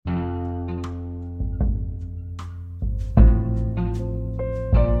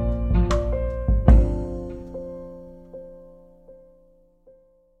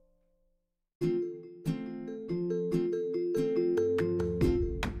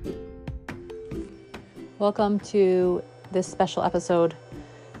Welcome to this special episode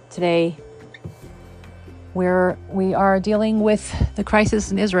today where we are dealing with the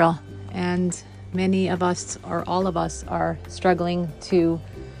crisis in Israel, and many of us, or all of us, are struggling to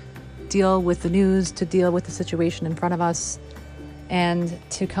deal with the news, to deal with the situation in front of us, and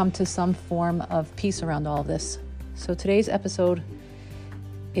to come to some form of peace around all of this. So today's episode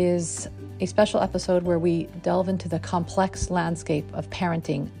is a special episode where we delve into the complex landscape of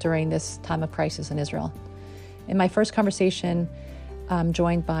parenting during this time of crisis in Israel. In my first conversation, I'm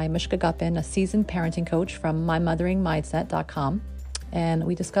joined by Mushka Gutman, a seasoned parenting coach from mymotheringmindset.com, and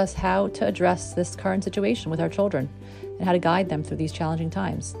we discuss how to address this current situation with our children and how to guide them through these challenging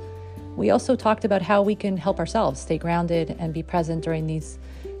times. We also talked about how we can help ourselves stay grounded and be present during these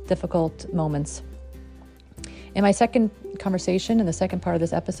difficult moments. In my second conversation, in the second part of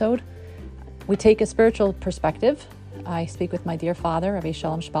this episode, we take a spiritual perspective. I speak with my dear father, Rabbi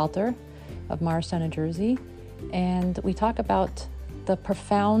Shalom Spalter of Morristown, New Jersey, and we talk about the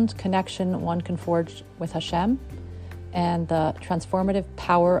profound connection one can forge with Hashem and the transformative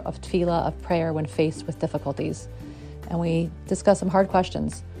power of tefillah, of prayer, when faced with difficulties. And we discuss some hard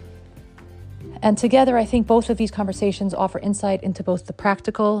questions. And together, I think both of these conversations offer insight into both the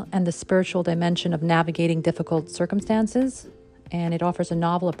practical and the spiritual dimension of navigating difficult circumstances. And it offers a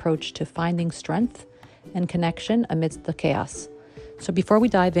novel approach to finding strength and connection amidst the chaos. So before we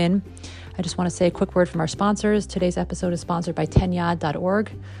dive in, I just want to say a quick word from our sponsors. Today's episode is sponsored by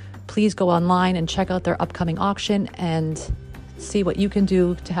tenyad.org. Please go online and check out their upcoming auction and see what you can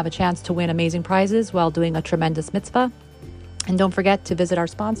do to have a chance to win amazing prizes while doing a tremendous mitzvah. And don't forget to visit our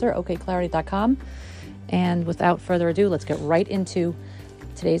sponsor, okclarity.com. And without further ado, let's get right into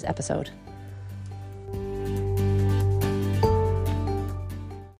today's episode.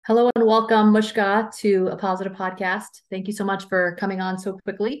 Hello and welcome, Mushka, to A Positive Podcast. Thank you so much for coming on so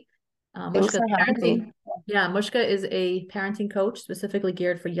quickly. Thanks for having me. Mushka is a parenting coach specifically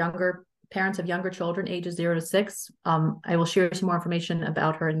geared for younger parents of younger children, ages 0 to 6. I will share some more information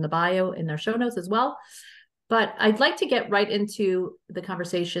about her in the bio in their show notes as well. But I'd like to get right into the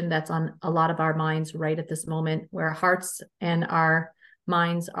conversation that's on a lot of our minds right at this moment, where our hearts and our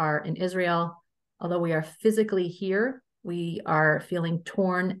minds are in Israel. Although we are physically here, we are feeling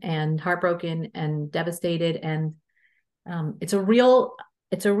torn and heartbroken and devastated. And it's a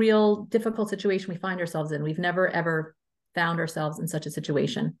real difficult situation we find ourselves in. We've never, ever found ourselves in such a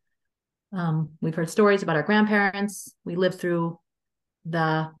situation. We've heard stories about our grandparents. We lived through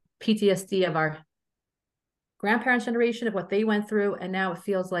the PTSD of our grandparents' generation, of what they went through. And now it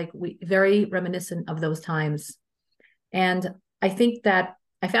feels like we very reminiscent of those times. And I think that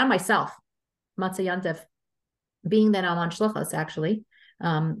I found myself, Matzah Yantif, being that I'm on Shluchos, actually.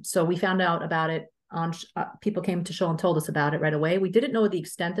 So we found out about it people came to shul and told us about it right away. We didn't know the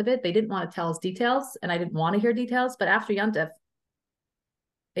extent of it. They didn't want to tell us details, and I didn't want to hear details. But after Yantif,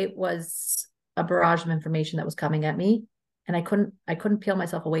 it was a barrage of information that was coming at me, and I couldn't peel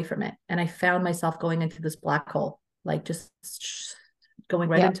myself away from it. And I found myself going into this black hole, like just going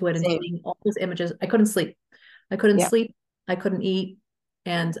right into it and seeing all those images. I couldn't sleep. I couldn't sleep. I couldn't eat.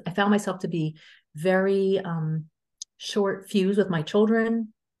 And I found myself to be very short fused with my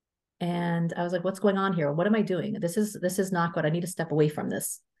children. And I was like, what's going on here? What am I doing? This is not good. I need to step away from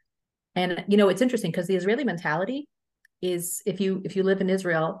this. And, it's interesting because the Israeli mentality is, if you live in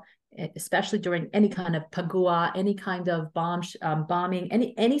Israel, especially during any kind of pagua, any kind of bombing,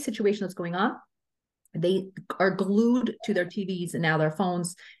 any situation that's going on, they are glued to their TVs and now their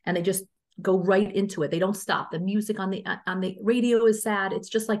phones, and they just go right into it. They don't stop. The music on the radio is sad. It's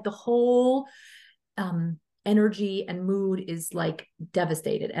just like the whole energy and mood is like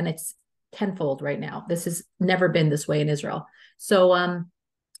devastated, and it's tenfold right now. This has never been this way in Israel. So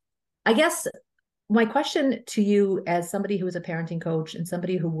I guess my question to you, as somebody who is a parenting coach and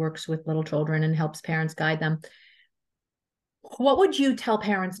somebody who works with little children and helps parents guide them, what would you tell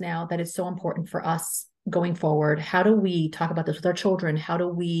parents now that is so important for us going forward? How do we talk about this with our children? How do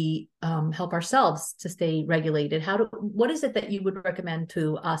we help ourselves to stay regulated? What is it that you would recommend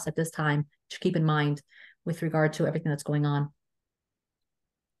to us at this time to keep in mind with regard to everything that's going on?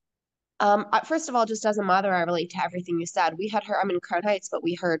 First of all, just as a mother, I relate to everything you said. I'm in Crown Heights, but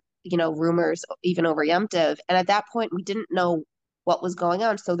we heard, rumors even over Yom Tov. And at that point, we didn't know what was going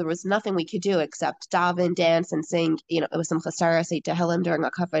on. So there was nothing we could do except daven, dance, and sing, it was some chasara, say Tehillim during a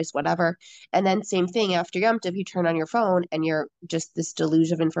kafais, whatever. And then same thing after Yom Tov, you turn on your phone and you're just this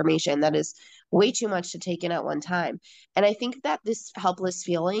deluge of information that is way too much to take in at one time. And I think that this helpless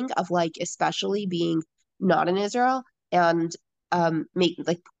feeling of, like, especially being not in Israel and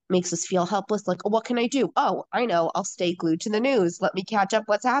makes us feel helpless. Like, oh, what can I do? Oh, I know. I'll stay glued to the news. Let me catch up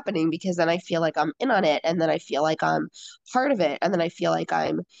what's happening, because then I feel like I'm in on it. And then I feel like I'm part of it. And then I feel like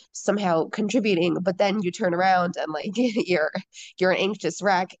I'm somehow contributing. But then you turn around and like you're an anxious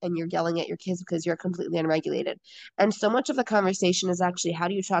wreck and you're yelling at your kids because you're completely unregulated. And so much of the conversation is actually, how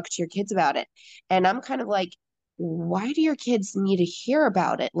do you talk to your kids about it? And I'm kind of like, why do your kids need to hear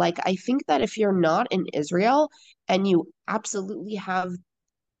about it? Like, I think that if you're not in Israel and you absolutely have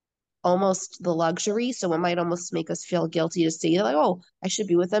almost the luxury, so it might almost make us feel guilty to say, like, oh, I should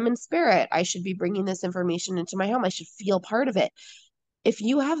be with them in spirit. I should be bringing this information into my home. I should feel part of it. If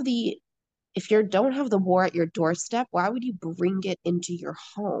you have the, if you don't have the war at your doorstep, why would you bring it into your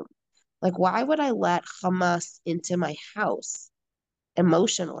home? Like, why would I let Hamas into my house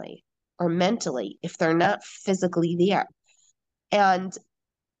emotionally or mentally if they're not physically there? And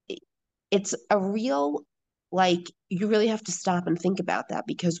it's a real, like, you really have to stop and think about that,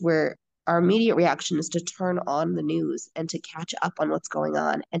 because our immediate reaction is to turn on the news and to catch up on what's going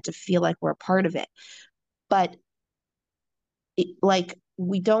on and to feel like we're a part of it. But like,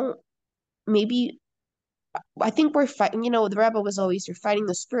 we don't, maybe, I think we're fighting, the Rebbe was always, you're fighting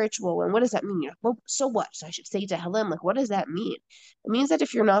the spiritual. And what does that mean? You're like, well, so what? So I should say to Helen, like, what does that mean? It means that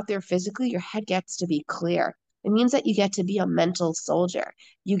if you're not there physically, your head gets to be clear. It means that you get to be a mental soldier.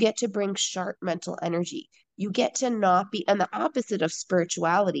 You get to bring sharp mental energy. You get to not be, and the opposite of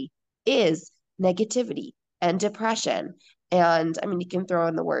spirituality is negativity and depression. And I mean, you can throw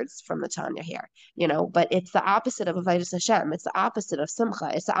in the words from the Tanya here, but it's the opposite of Avodas Hashem. It's the opposite of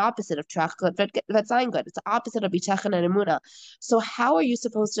Simcha. It's the opposite of Trachgut Vetzayin. It's the opposite of Bitachon and Emunah. So how are you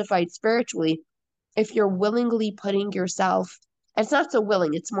supposed to fight spiritually if you're willingly putting yourself? And it's not so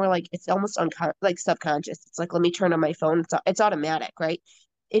willing. It's more like it's almost like subconscious. It's like, let me turn on my phone. It's automatic, right?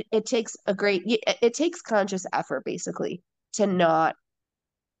 It takes it takes conscious effort basically to not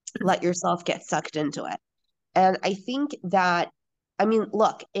let yourself get sucked into it. And I think that, I mean,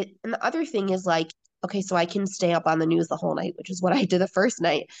 look, and the other thing is like, okay, so I can stay up on the news the whole night, which is what I did the first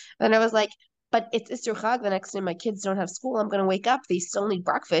night. And I was like, but it's Isser Chag the next day. My kids don't have school. I'm going to wake up. They still need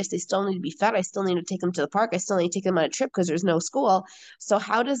breakfast. They still need to be fed. I still need to take them to the park. I still need to take them on a trip because there's no school. So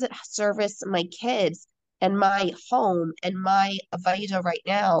how does it service my kids and my home and my Avaida right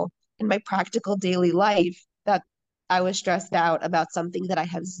now in my practical daily life that I was stressed out about something that I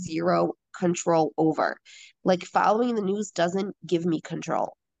have zero control over? Like, following the news doesn't give me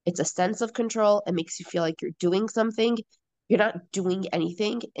control. It's a sense of control. It makes you feel like you're doing something. You're not doing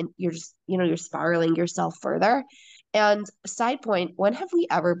anything, and you're just, you're spiraling yourself further. And side point, when have we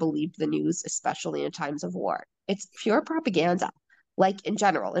ever believed the news, especially in times of war? It's pure propaganda. Like, in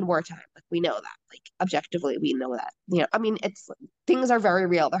general, in wartime, like, we know that. Like, objectively, we know that. I mean, it's, things are very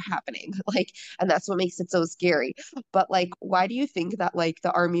real. They're happening. Like, and that's what makes it so scary. But like, why do you think that like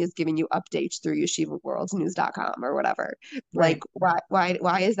the army is giving you updates through yeshivaworldnews.com or whatever? Like, Right.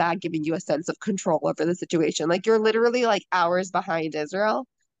 why is that giving you a sense of control over the situation? Like, you're literally like hours behind Israel,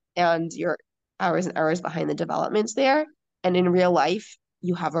 and you're hours and hours behind the developments there. And in real life,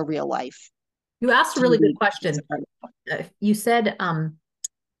 you have a real life. You asked a Do you really good need question. You said,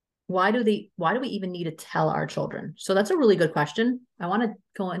 why do we even need to tell our children? So that's a really good question. I want to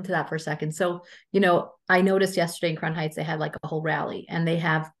go into that for a second. So, I noticed yesterday in Crown Heights, they had like a whole rally, and they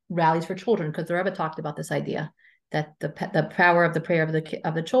have rallies for children because the Rebbe talked about this idea that the power of the prayer of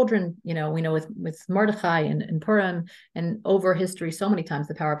the children, we know with Mordechai and Purim, and over history, so many times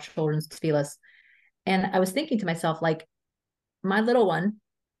the power of children's tefillas. And I was thinking to myself, like, my little one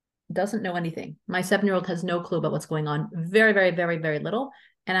doesn't know anything. My 7-year-old has no clue about what's going on. Very, very, very, very little.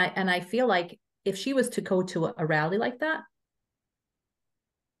 And I feel like if she was to go to a rally like that,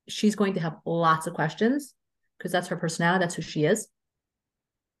 she's going to have lots of questions because that's her personality. That's who she is.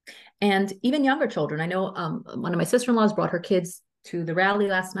 And even younger children. I know one of my sister-in-laws brought her kids to the rally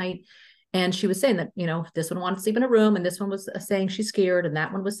last night, and she was saying that, this one wanted to sleep in a room, and this one was saying she's scared, and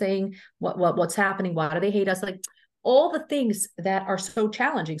that one was saying what's happening, why do they hate us, like all the things that are so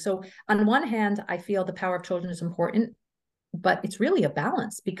challenging. So on one hand, I feel the power of children is important, but it's really a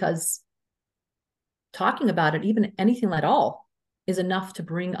balance, because talking about it, even anything at all, is enough to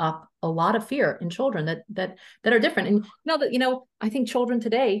bring up a lot of fear in children that are different. And I think children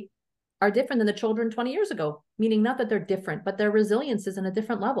today are different than the children 20 years ago, meaning not that they're different, but their resilience is in a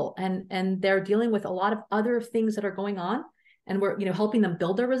different level, and they're dealing with a lot of other things that are going on, and we're helping them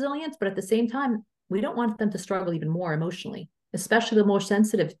build their resilience. But at the same time, we don't want them to struggle even more emotionally, especially the more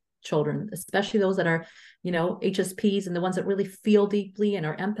sensitive children, especially those that are HSPs, and the ones that really feel deeply and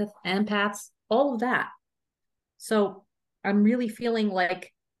are empaths, all of that. So I'm really feeling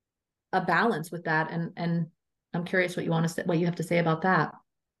like a balance with that, and I'm curious what you have to say about that.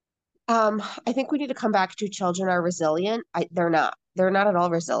 I think we need to come back to children are resilient. They're not. They're not at all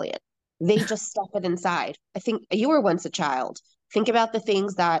resilient. They just stuff it inside. I think you were once a child. Think about the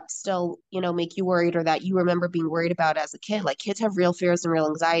things that still, make you worried or that you remember being worried about as a kid. Like kids have real fears and real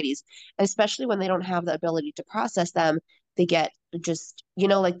anxieties, and especially when they don't have the ability to process them, they get just,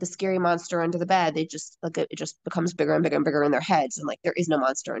 like the scary monster under the bed. They just like it just becomes bigger and bigger and bigger in their heads. And like there is no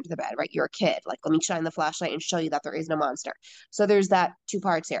monster under the bed, right? You're a kid. Like let me shine the flashlight and show you that there is no monster. So there's that two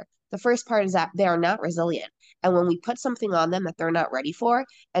parts here. The first part is that they are not resilient. And when we put something on them that they're not ready for,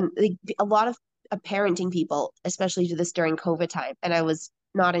 and a lot of parenting people, especially do this during COVID time, and I was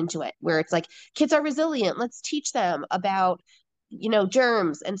not into it, where it's like, kids are resilient. Let's teach them about,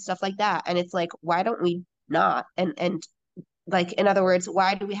 germs and stuff like that. And it's like, why don't we not? And like, in other words,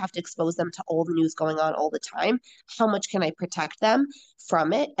 why do we have to expose them to all the news going on all the time? How much can I protect them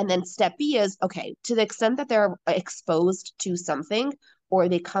from it? And then step B is, okay, to the extent that they're exposed to something, or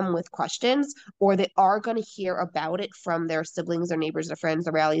they come with questions, or they are going to hear about it from their siblings, their neighbors, their friends,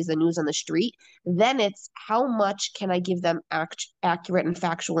 the rallies, the news on the street, then it's how much can I give them accurate and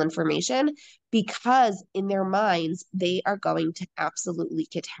factual information? Because in their minds, they are going to absolutely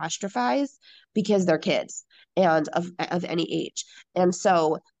catastrophize because they're kids and of any age. And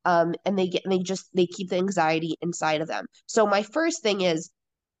so and they keep the anxiety inside of them. So my first thing is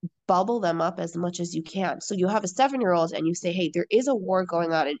bubble them up as much as you can. So you have a 7-year-old and you say, hey, there is a war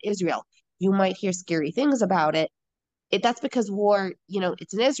going on in Israel. You might hear scary things about it. That's because war,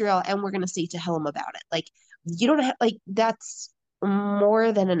 it's in Israel, and we're going to say to him about it. Like, you don't have, like, that's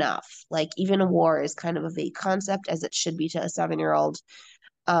more than enough. Like, even a war is kind of a vague concept, as it should be to a 7-year-old.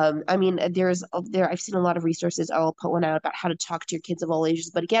 I mean, I've seen a lot of resources. I'll put one out about how to talk to your kids of all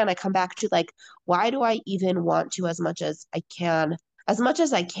ages. But again, I come back to like, why do I even want to, as much as I can,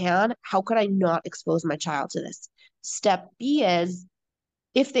 how could I not expose my child to this? Step B is,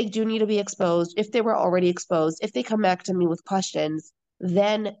 if they do need to be exposed, if they were already exposed, if they come back to me with questions,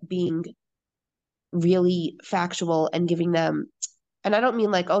 then being really factual and giving them, and I don't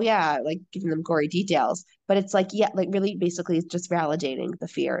mean like, oh yeah, like giving them gory details, but it's like, yeah, like really basically it's just validating the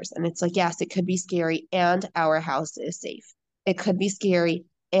fears. And it's like, yes, it could be scary and our house is safe. It could be scary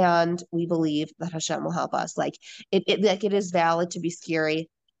and we believe that Hashem will help us. Like like it is valid to be scary.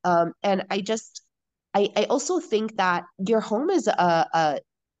 And I also think that your home is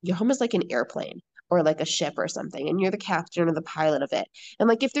like an airplane or like a ship or something, and you're the captain or the pilot of it. And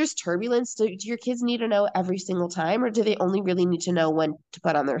like if there's turbulence, do your kids need to know every single time, or do they only really need to know when to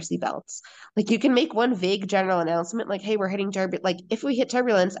put on their seatbelts? Like you can make one vague general announcement, like, hey, we're hitting turbulence. Like if we hit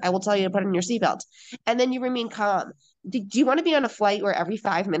turbulence, I will tell you to put on your seatbelt. And then you remain calm. Do you want to be on a flight where every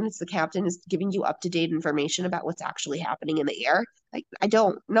 5 minutes the captain is giving you up to date information about what's actually happening in the air? Like, I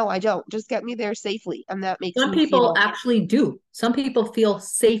don't. No, I don't. Just get me there safely. And that makes Some me people feel, actually do. Some people feel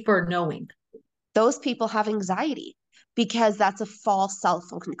safer knowing. those people have anxiety because that's a false self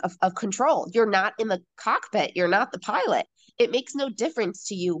of control. You're not in the cockpit, you're not the pilot. It makes no difference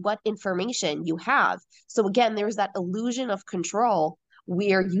to you what information you have. So, again, there's that illusion of control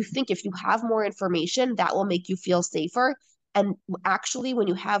where you think if you have more information, that will make you feel safer. And actually, when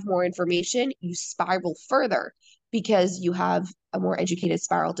you have more information, you spiral further because you have a more educated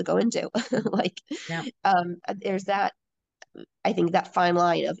spiral to go into. Like, Yeah. there's that, I think, that fine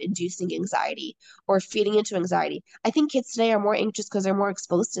line of inducing anxiety or feeding into anxiety. I think kids today are more anxious because they're more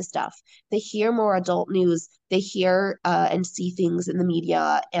exposed to stuff. They hear more adult news. They hear and see things in the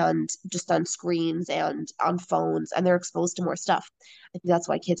media and just on screens and on phones, and they're exposed to more stuff. I think that's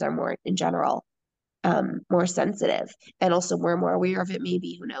why kids are more, in general, more sensitive and also more aware of it.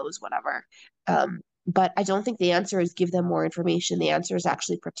 Maybe, who knows, whatever. But I don't think the answer is give them more information. The answer is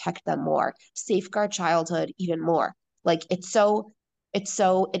actually protect them more, safeguard childhood even more. Like it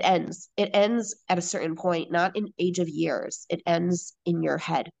ends. It ends at a certain point, not in age of years. It ends in your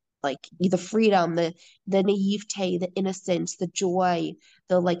head. Like the freedom, the naivete, the innocence, the joy,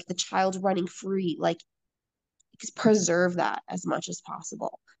 the child running free. Like preserve that as much as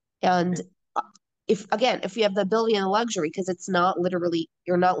possible. And if you have the ability and the luxury, because it's not literally,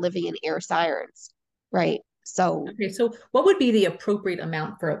 you're not living in air sirens, right? So Okay, so what would be the appropriate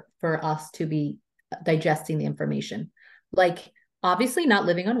amount for us to be digesting the information? Like obviously not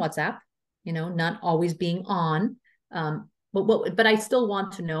living on WhatsApp, not always being on. But I still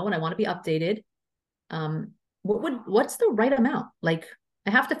want to know and I want to be updated. What's the right amount? Like I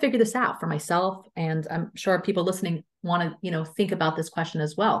have to figure this out for myself, and I'm sure people listening want to, think about this question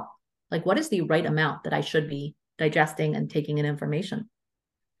as well. Like what is the right amount that I should be digesting and taking in information?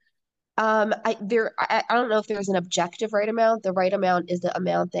 I don't know if there's an objective right amount. The right amount is the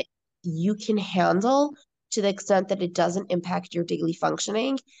amount that you can handle to the extent that it doesn't impact your daily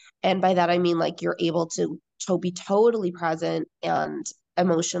functioning. And by that, I mean like you're able to be totally present and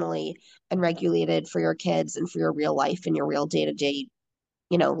emotionally and regulated for your kids and for your real life and your real day-to-day,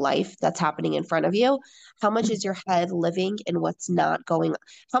 life that's happening in front of you. How much is your head living in what's not going on?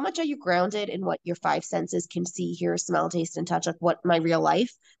 How much are you grounded in what your five senses can see, hear, smell, taste, and touch, like what my real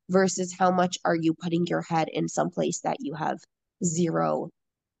life, versus how much are you putting your head in some place that you have zero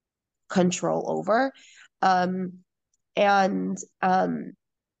control over? Um, and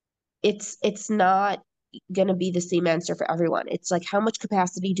it's not going to be the same answer for everyone. It's like, how much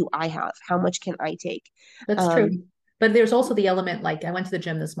capacity do I have? How much can I take? That's true. But there's also the element, like I went to the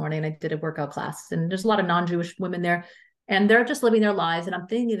gym this morning and I did a workout class, and there's a lot of non-Jewish women there, and they're just living their lives. And I'm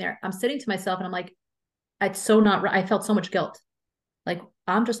thinking there, I'm sitting to myself and I'm like, it's so not right. I felt so much guilt. Like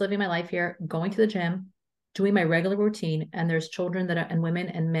I'm just living my life here, going to the gym, doing my regular routine. And there's children that are, and women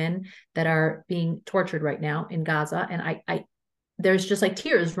and men that are being tortured right now in Gaza. And there's just like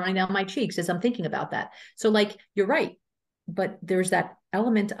tears running down my cheeks as I'm thinking about that. So like, you're right. But there's that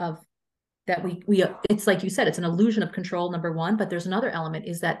element of that we it's like you said, it's an illusion of control, number one, but there's another element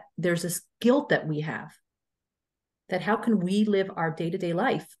is that there's this guilt that we have, that how can we live our day-to-day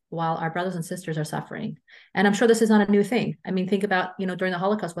life while our brothers and sisters are suffering? And I'm sure this is not a new thing. I mean, think about, during the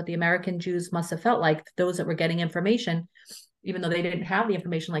Holocaust, what the American Jews must have felt like, those that were getting information, even though they didn't have the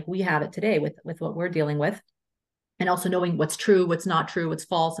information like we have it today with what we're dealing with, and also knowing what's true, what's not true, what's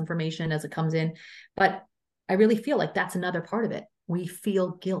false information as it comes in. But I really feel like that's another part of it. We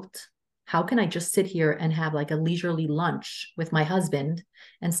feel guilt. How can I just sit here and have like a leisurely lunch with my husband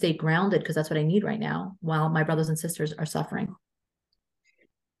and stay grounded, because that's what I need right now, while my brothers and sisters are suffering?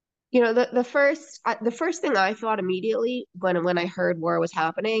 The first thing I thought immediately when I heard war was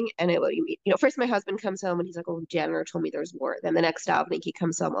happening, and first my husband comes home and he's like, "Oh, the janitor told me there's war." Then the next evening he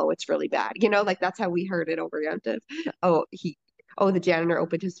comes home, "Oh, it's really bad." Like that's how we heard it over Yom Tov. The janitor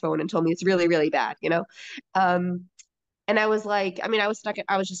opened his phone and told me it's really, really bad. Um, and I was like, I mean, I was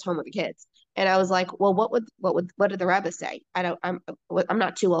just home with the kids. And I was like, well, what did the Rebbe say? I'm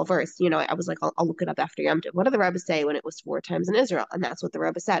not too well versed. I was like, I'll look it up after Yom Tov. What did the Rebbe say when it was war times in Israel? And that's what the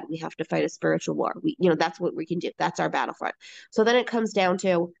Rebbe said. We have to fight a spiritual war. That's what we can do. That's our battlefront. So then it comes down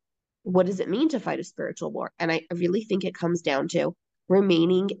to, what does it mean to fight a spiritual war? And I really think it comes down to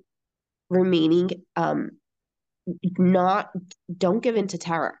remaining, not don't give in to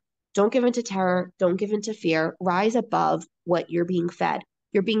terror. Don't give in to terror. Don't give in to fear. Rise above what you're being fed.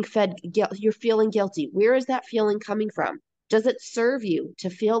 You're being fed guilt. You're feeling guilty. Where is that feeling coming from? Does it serve you to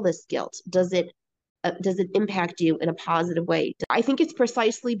feel this guilt? Does it impact you in a positive way? I think it's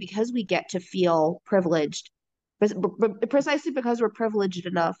precisely because we get to feel privileged, precisely because we're privileged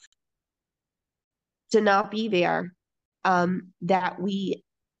enough to not be there, that we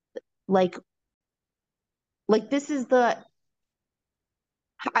like this is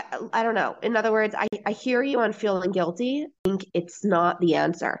I don't know. In other words, I hear you on feeling guilty. I think it's not the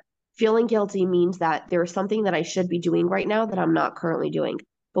answer. Feeling guilty means that there's something that I should be doing right now that I'm not currently doing.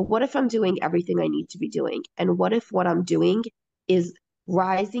 But what if I'm doing everything I need to be doing? And what if what I'm doing is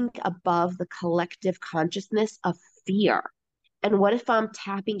rising above the collective consciousness of fear? And what if I'm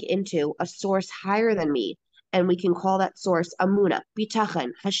tapping into a source higher than me? And we can call that source Amuna,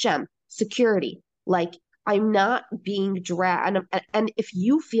 Bitachon, Hashem, security. Like, I'm not being dragged. And if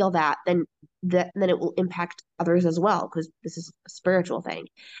you feel that, then it will impact others as well, because this is a spiritual thing.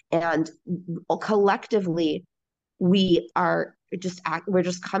 And collectively, we're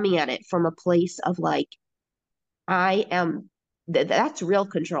just coming at it from a place of like, I am, that's real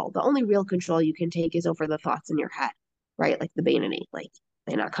control. The only real control you can take is over the thoughts in your head, right? Like the Bainani, like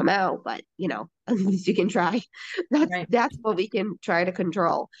they not come out, but at least you can try. That's Right. that's what we can try to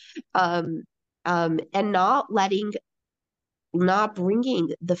control. And not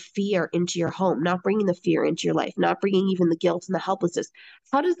bringing the fear into your home, not bringing the fear into your life, not bringing even the guilt and the helplessness.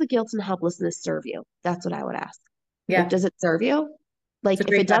 How does the guilt and helplessness serve you? That's what I would ask. Like, Yeah. does it serve you? It's a Like, if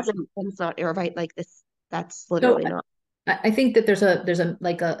great it doesn't, question. then it's not right. Like this, that's So literally not. I think that there's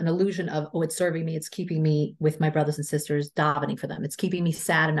like an illusion of, oh, it's serving me, it's keeping me with my brothers and sisters, davening for them, it's keeping me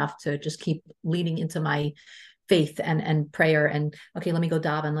sad enough to just keep leading into my faith and prayer, and okay, let me go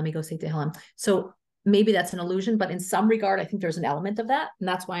daven, let me go say Tehillim. So maybe that's an illusion, but in some regard I think there's an element of that, and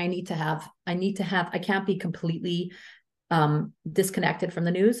that's why I can't be completely disconnected from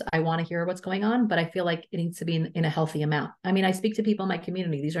the news. I want to hear what's going on, but I feel like it needs to be in a healthy amount. I mean, I speak to people in my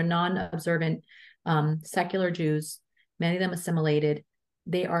community. These are non-observant secular Jews, many of them assimilated.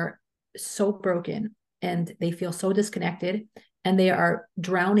 They are so broken and they feel so disconnected, and they are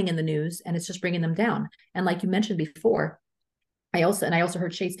drowning in the news, and it's just bringing them down. And like you mentioned before, I also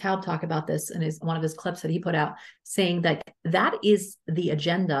heard Chase Taub talk about this in one of his clips that he put out, saying that that is the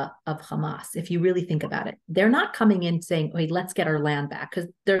agenda of Hamas. If you really think about it, they're not coming in saying, "Wait, let's get our land back,"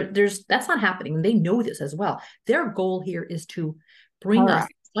 because there's that's not happening. They know this as well. Their goal here is to bring us,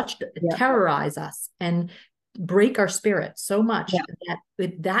 terrorize us, and break our spirit so much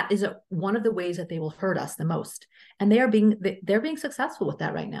that is one of the ways that they will hurt us the most. And they're being successful with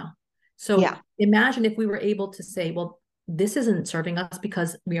that right now. So imagine if we were able to say, well, this isn't serving us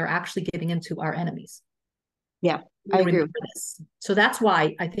because we are actually giving into our enemies. Yeah, I agree. So that's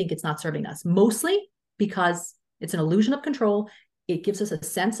why I think it's not serving us, mostly because it's an illusion of control. It gives us a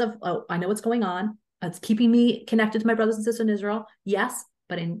sense of, oh, I know what's going on. It's keeping me connected to my brothers and sisters in Israel. Yes,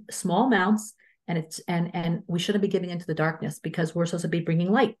 but in small amounts. And we shouldn't be giving into the darkness because we're supposed to be bringing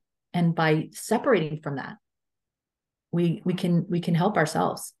light. And by separating from that, we can help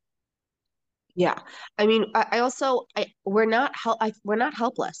ourselves. Yeah. I mean, we're not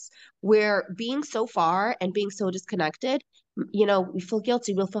helpless. We're being so far and being so disconnected. We feel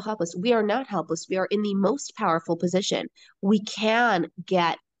guilty, we'll feel helpless. We are not helpless. We are in the most powerful position. We can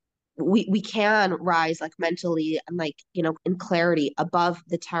rise like mentally and like, in clarity above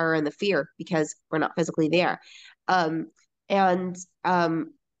the terror and the fear because we're not physically there. Um, and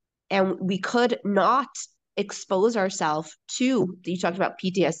and we could not expose ourselves to, you talked about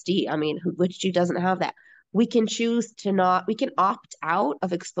PTSD. I mean, which doesn't have that? We can choose to not, we can opt out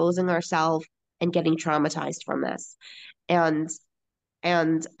of exposing ourselves and getting traumatized from this. And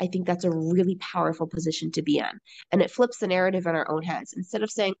I think that's a really powerful position to be in. And it flips the narrative in our own heads. Instead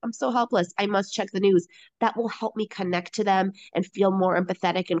of saying, I'm so helpless, I must check the news, that will help me connect to them and feel more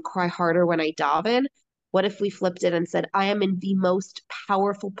empathetic and cry harder when I daven. What if we flipped it and said, I am in the most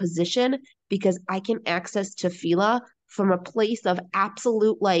powerful position because I can access tefillah from a place of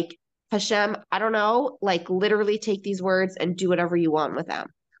absolute, like, Hashem, I don't know, like literally take these words and do whatever you want with them.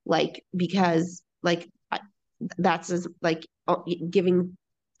 Like, because like that's just like giving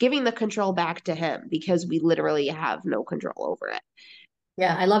the control back to him because we literally have no control over it.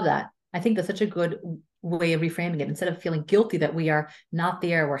 Yeah, I love that. I think that's such a good way of reframing it. Instead of feeling guilty that we are not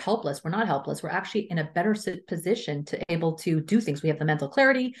there, we're helpless. We're not helpless. We're actually in a better position to able to do things. We have the mental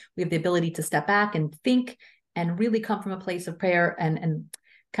clarity. We have the ability to step back and think and really come from a place of prayer and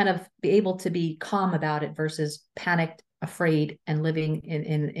kind of be able to be calm about it versus panicked, afraid, and living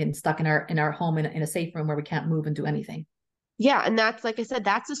in stuck in our home in a safe room where we can't move and do anything. Yeah, and that's, like I said,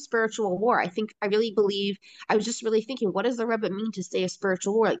 that's a spiritual war. I really believe, I was just really thinking, what does the Rebbe mean to say a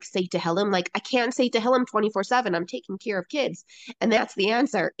spiritual war? Like say Tehillim? Like I can't say Tehillim 24/7. I'm taking care of kids. And that's the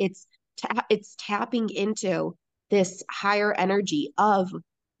answer. It's tapping into this higher energy of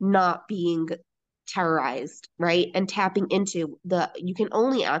not being terrorized, right? And tapping into you can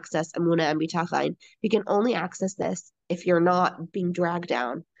only access Amuna and Bitachon. You can only access this if you're not being dragged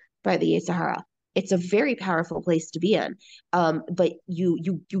down by the Yetzer Hara. It's a very powerful place to be in. But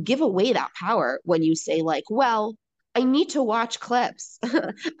you give away that power when you say like, well, I need to watch clips.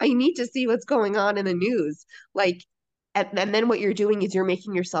 I need to see what's going on in the news. Like, and then what you're doing is you're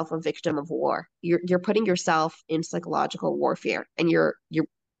making yourself a victim of war. You're putting yourself in psychological warfare, and you're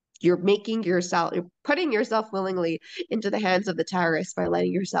putting yourself willingly into the hands of the terrorists by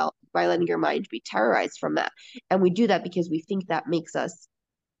letting your mind be terrorized from that. And we do that because we think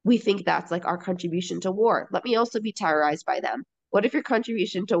that's like our contribution to war. Let me also be terrorized by them. What if your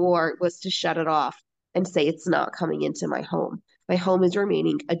contribution to war was to shut it off and say it's not coming into my home? My home is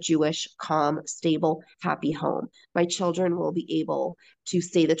remaining a Jewish, calm, stable, happy home. My children will be able to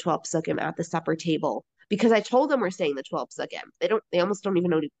say the 12 psukim at the supper table because I told them we're saying the 12 psukim. They almost don't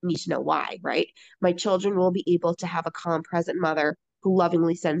even need to know why, right? My children will be able to have a calm, present mother who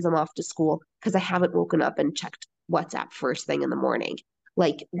lovingly sends them off to school because I haven't woken up and checked WhatsApp first thing in the morning.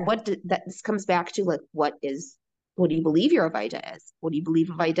 Like this comes back to like, what do you believe your Avaida is? What do you believe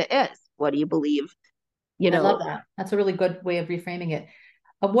Avaida is? What do you believe, I love that. That's a really good way of reframing it.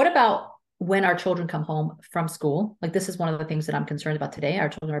 What about when our children come home from school? Like this is one of the things that I'm concerned about today. Our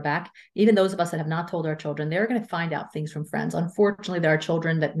children are back. Even those of us that have not told our children, they're going to find out things from friends. Unfortunately, there are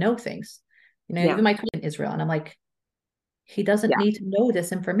children that know things. Even my twin in Israel. And I'm like, he doesn't need to know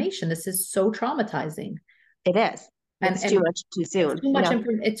this information. This is so traumatizing. It is. It's too much too soon. It's too much.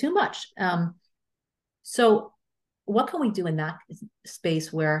 It's too much. So what can we do in that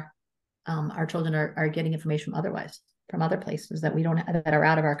space where our children are getting information from other places that that are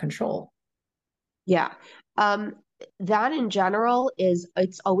out of our control? Yeah. That in general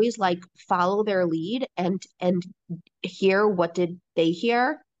it's always like follow their lead and hear what did they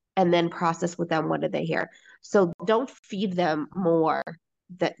hear and then process with them what did they hear. So don't feed them more,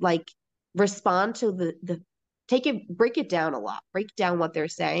 that like respond to break it down a lot, break down what they're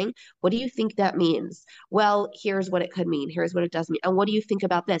saying. What do you think that means? Well, here's what it could mean. Here's what it does mean. And what do you think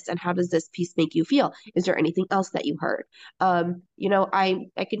about this? And how does this piece make you feel? Is there anything else that you heard? I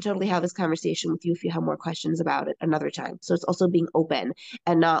can totally have this conversation with you if you have more questions about it another time. So it's also being open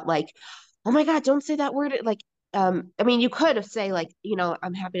and not like, oh my God, don't say that word. Like, I mean, you could have say like,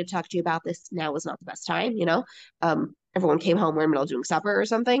 I'm happy to talk to you about this. Now is not the best time, everyone came home, we're in the middle of doing supper or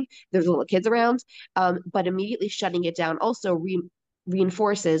something. There's little kids around. But immediately shutting it down also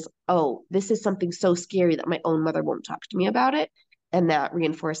reinforces, oh, this is something so scary that my own mother won't talk to me about it. And that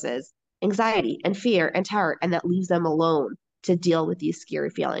reinforces anxiety and fear and terror, and that leaves them alone to deal with these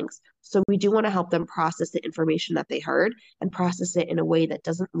scary feelings. So we do want to help them process the information that they heard and process it in a way that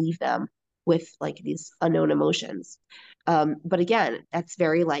doesn't leave them with like these unknown emotions. But again, that's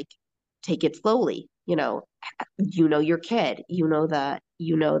very like, take it slowly, your kid, you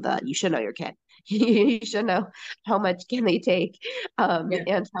should know your kid. You should know how much can they take,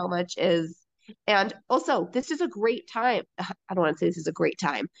 and how much is, and also this is a great time. I don't want to say this is a great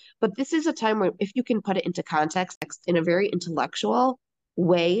time, but this is a time where if you can put it into context in a very intellectual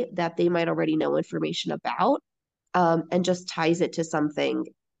way that they might already know information about, and just ties it to something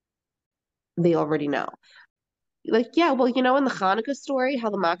they already know. Like, yeah, well, in the Hanukkah story, how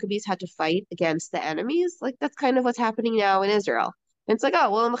the Maccabees had to fight against the enemies, like that's kind of what's happening now in Israel. And it's like,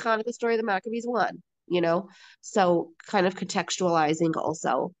 oh, well, in the Hanukkah story, the Maccabees won. So kind of contextualizing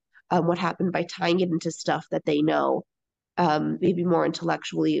also what happened by tying it into stuff that they know, maybe more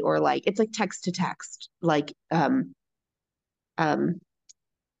intellectually, or like it's like text to text, um,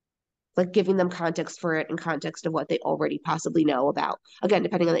 like giving them context for it and context of what they already possibly know about, again,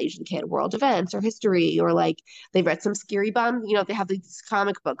 depending on the age of the kid, world events or history, or like they've read some scary bomb, they have these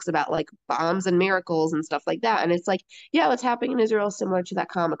comic books about like bombs and miracles and stuff like that. And it's like, yeah, what's happening in Israel is similar to that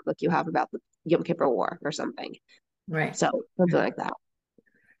comic book you have about the Yom Kippur War or something. Right. So something like that.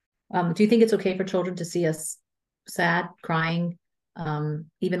 Do you think it's okay for children to see us sad, crying,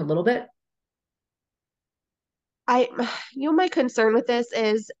 even a little bit? My concern with this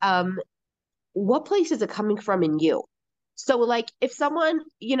is, what place is it coming from in you? So like if someone,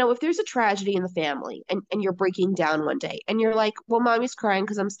 if there's a tragedy in the family and you're breaking down one day and you're like, well, mommy's crying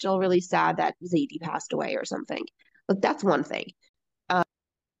because I'm still really sad that Zadie passed away or something. Like that's one thing.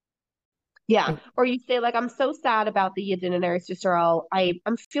 Yeah. Or you say like, I'm so sad about the Yidden and Eretz Yisrael.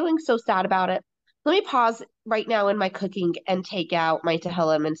 I'm feeling so sad about it. Let me pause right now in my cooking and take out my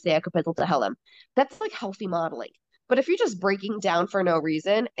Tehillim and say a kapitel Tehillim. That's like healthy modeling. But if you're just breaking down for no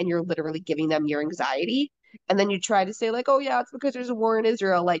reason and you're literally giving them your anxiety, and then you try to say like, oh yeah, it's because there's a war in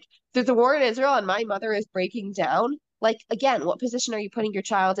Israel. Like there's a war in Israel and my mother is breaking down. Like again, what position are you putting your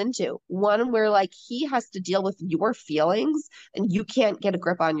child into? One where like he has to deal with your feelings and you can't get a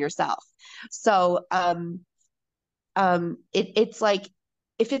grip on yourself. So it's like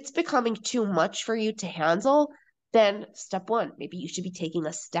if it's becoming too much for you to handle, then step one, maybe you should be taking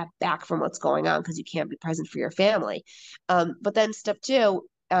a step back from what's going on because you can't be present for your family. But then step two,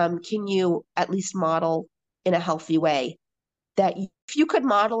 can you at least model in a healthy way that if you could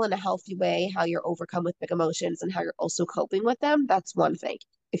model in a healthy way how you're overcome with big emotions and how you're also coping with them, that's one thing.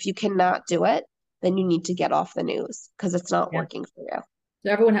 If you cannot do it, then you need to get off the news because it's not working for you.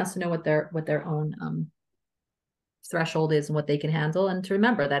 So everyone has to know what their own threshold is and what they can handle, and to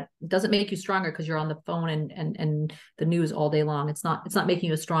remember that it doesn't make you stronger because you're on the phone and the news all day long. It's not making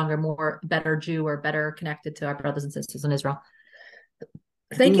you a stronger, better Jew or better connected to our brothers and sisters in Israel.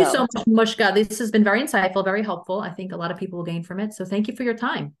 Thank you so much, Mushka. This has been very insightful, very helpful. I think a lot of people will gain from it. So thank you for your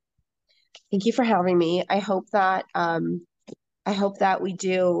time. Thank you for having me. I hope that we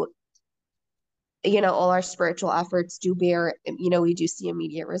do, all our spiritual efforts do bear, we do see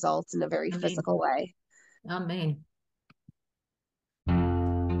immediate results in a very physical way. Amen.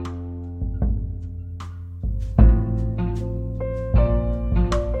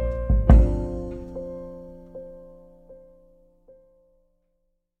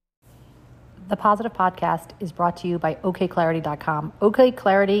 The Positive Podcast is brought to you by okclarity.com. OK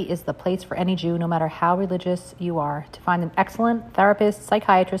Clarity is the place for any Jew, no matter how religious you are, to find an excellent therapist,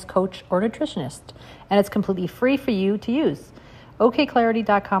 psychiatrist, coach, or nutritionist. And it's completely free for you to use.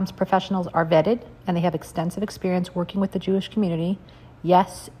 okclarity.com's professionals are vetted, and they have extensive experience working with the Jewish community.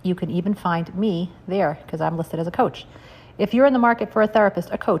 Yes, you can even find me there because I'm listed as a coach. If you're in the market for a therapist,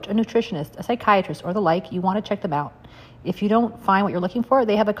 a coach, a nutritionist, a psychiatrist, or the like, you want to check them out. If you don't find what you're looking for,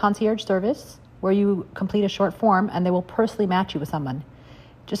 they have a concierge service where you complete a short form and they will personally match you with someone.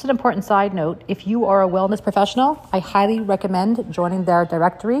 Just an important side note, if you are a wellness professional, I highly recommend joining their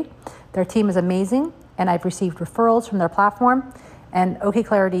directory. Their team is amazing, and I've received referrals from their platform. And OK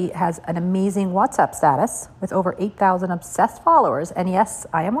Clarity has an amazing WhatsApp status with over 8,000 obsessed followers. And yes,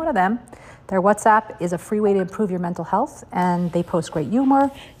 I am one of them. Their WhatsApp is a free way to improve your mental health, and they post great humor,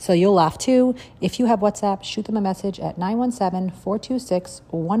 so you'll laugh too. If you have WhatsApp, shoot them a message at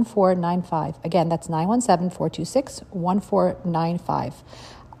 917-426-1495. Again, that's 917-426-1495.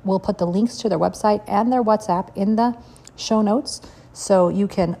 We'll put the links to their website and their WhatsApp in the show notes, so you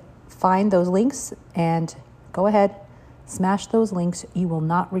can find those links and go ahead, smash those links. You will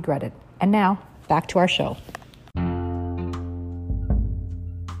not regret it. And now, back to our show.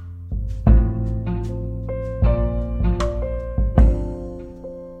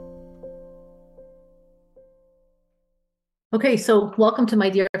 Okay, so welcome to my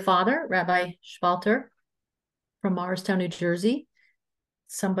dear father, Rabbi Spalter from Morristown, New Jersey,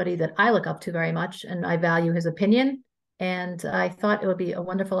 somebody that I look up to very much, and I value his opinion. And I thought it would be a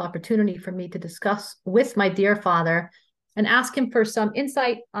wonderful opportunity for me to discuss with my dear father and ask him for some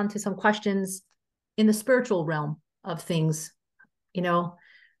insight onto some questions in the spiritual realm of things. You know,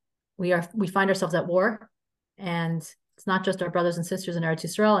 we find ourselves at war, and it's not just our brothers and sisters in Eretz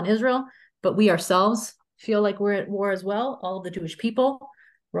Yisrael and Israel, but we ourselves feel like we're at war as well. All of the Jewish people,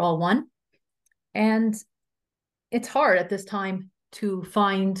 we're all one. And it's hard at this time to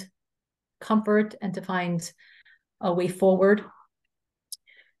find comfort and to find a way forward.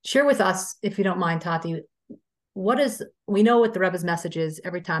 Share with us, if you don't mind, Tati, we know what the Rebbe's message is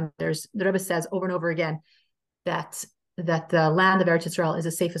every time the Rebbe says over and over again that the land of Eretz Yisrael is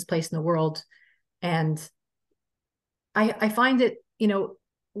the safest place in the world. And I find it,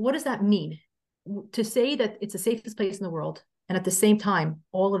 what does that mean? To say that it's the safest place in the world, and at the same time,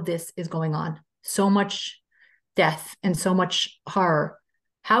 all of this is going on, so much death and so much horror.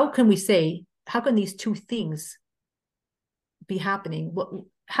 How can these two things be happening?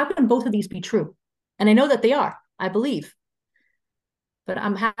 How can both of these be true? And I know that they are, I believe, but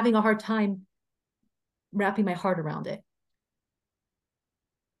I'm having a hard time wrapping my heart around it.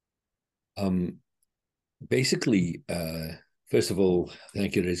 Basically, first of all,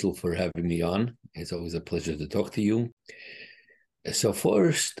 thank you, Rachel, for having me on. It's always a pleasure to talk to you. So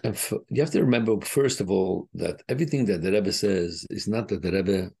first, you have to remember, first of all, that everything that the Rebbe says is not that the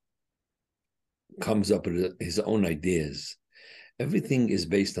Rebbe comes up with his own ideas. Everything is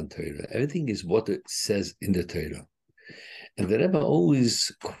based on Torah. Everything is what it says in the Torah. And the Rebbe always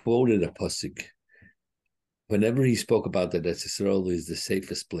quoted a pasuk. Whenever he spoke about that Israel is the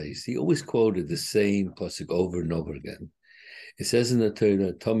safest place, he always quoted the same pasuk over and over again. It says in the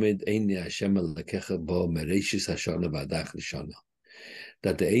Torah, "Tomid eini Hashem elakecha bo mereshis hashana v'adach lishana,"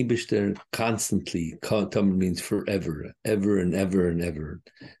 that the Eibishter constantly, Tomid means forever, ever and ever and ever.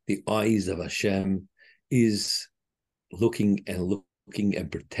 The eyes of Hashem is looking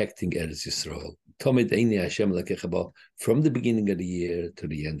and protecting Eretz Yisrael. Tomid eini Hashem elakecha bo, from the beginning of the year to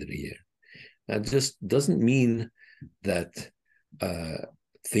the end of the year. That just doesn't mean that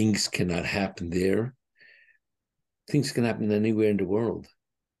things cannot happen there. Things can happen anywhere in the world.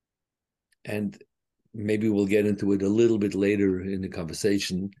 And maybe we'll get into it a little bit later in the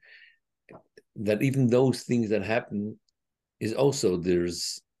conversation, that even those things that happen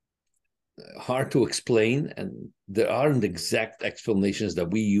there's hard to explain, and there aren't exact explanations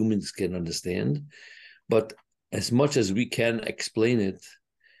that we humans can understand. But as much as we can explain it,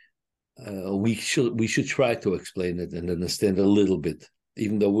 we should try to explain it and understand a little bit,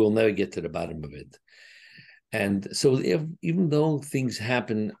 even though we'll never get to the bottom of it. And so even though things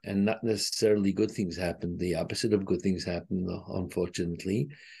happen and not necessarily good things happen, the opposite of good things happen, unfortunately,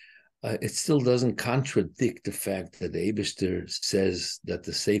 it still doesn't contradict the fact that the Eibishter says that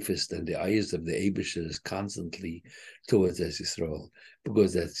the safest and the eyes of the Eibishter is constantly towards Eretz Yisrael,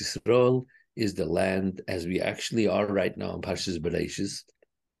 because Eretz Yisrael is the land as we actually are right now in Parshas Bereishis.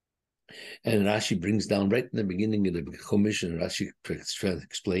 And Rashi brings down right in the beginning of the Chumash, and Rashi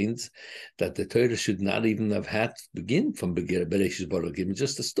explains that the Torah should not even have had to begin from Bereshis Baruch, even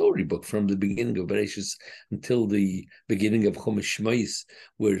just a storybook from the beginning of Bereshis until the beginning of Chumash Shmos,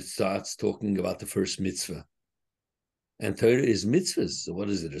 where it starts talking about the first mitzvah. And Torah is mitzvahs. So what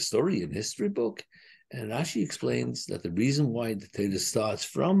is it, a story, an history book? And Rashi explains that the reason why the Torah starts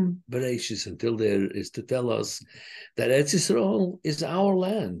from Bereshis until there is to tell us that Eretz Yisrael is our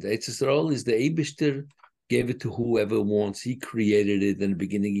land. Eretz Yisrael is the Eibishter, gave it to whoever wants. He created it. In the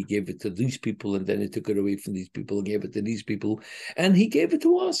beginning, he gave it to these people, and then he took it away from these people and gave it to these people. And he gave it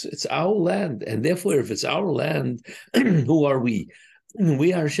to us. It's our land. And therefore, if it's our land, who are we?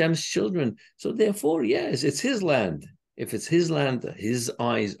 We are Hashem's children. So therefore, yes, it's his land. If it's his land, his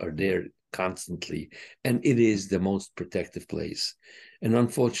eyes are there constantly, and it is the most protective place. And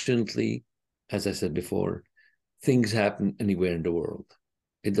unfortunately, as I said before, things happen anywhere in the world.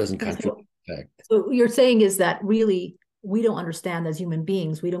 It doesn't Okay, contradict the fact. so you're saying is that really we don't understand as human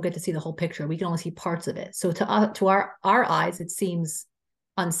beings. We don't get to see the whole picture. We can only see parts of it. So to our eyes, it seems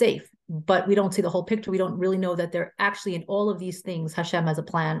unsafe, but we don't see the whole picture. We don't really know that they're actually in all of these things. Hashem has a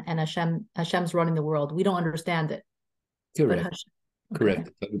plan, and Hashem's running the world. We don't understand it. Correct. Okay.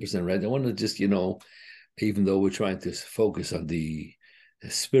 Correct. 100% right. I want to just, even though we're trying to focus on the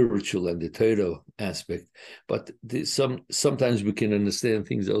spiritual and the Torah aspect, but sometimes we can understand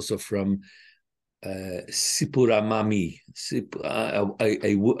things also from Sipur Amami,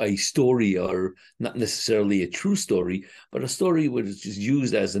 a story, or not necessarily a true story, but a story which is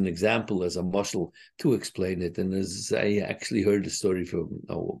used as an example, as a muscle to explain it. And as I actually heard a story from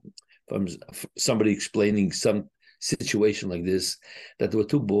somebody explaining some situation like this, that there were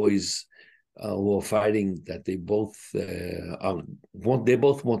two boys who were fighting, that they both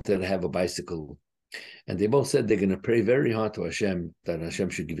wanted to have a bicycle, and they both said they're going to pray very hard to Hashem that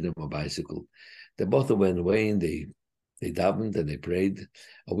Hashem should give them a bicycle. They both went away and they davened and they prayed.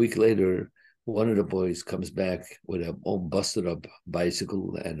 A week later, one of the boys comes back with a all busted up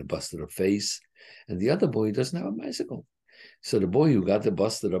bicycle and a busted up face, and the other boy doesn't have a bicycle. So the boy who got the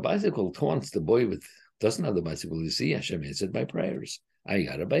busted up bicycle taunts the boy with doesn't have the bicycle. You see, Hashem answered my prayers. I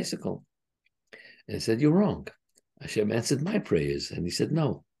got a bicycle. And he said, you're wrong. Hashem answered my prayers. And he said,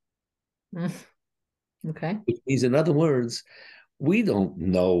 no. Okay. Which means, in other words, we don't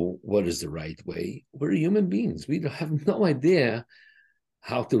know what is the right way. We're human beings. We have no idea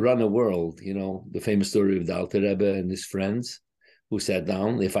how to run a world. The famous story of the Alter Rebbe and his friends who sat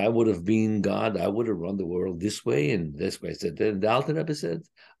down. If I would have been God, I would have run the world this way and this way. Said the Alter Rebbe said,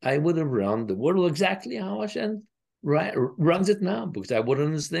 I would have run the world exactly how Hashem runs it now, because I would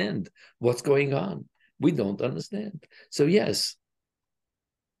understand what's going on. We don't understand. So yes,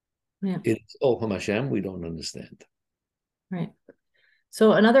 it's all from Hashem. We don't understand. Right.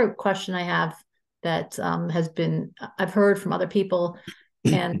 So another question I have that I've heard from other people,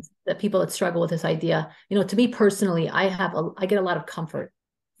 and the people that struggle with this idea, to me personally, I get a lot of comfort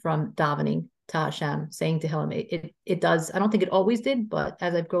from davening to Hashem, saying to Him, it does. I don't think it always did, but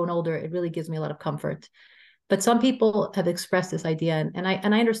as I've grown older, it really gives me a lot of comfort. But some people have expressed this idea, and I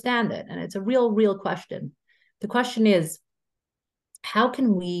understand it, and it's a real question. The question is, how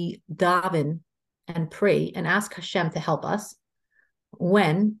can we daven and pray and ask Hashem to help us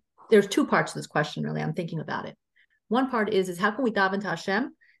when there's two parts to this question, really? I'm thinking about it. One part is how can we daven to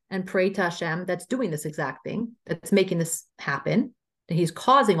Hashem and pray to Hashem that's doing this exact thing, that's making this happen, that He's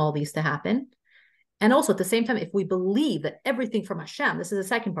causing all these to happen. And also at the same time, if we believe that everything from Hashem, this is the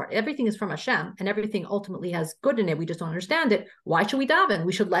second part, everything is from Hashem and everything ultimately has good in it, we just don't understand it, why should we daven?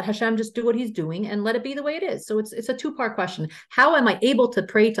 We should let Hashem just do what He's doing and let it be the way it is. So it's a two-part question. How am I able to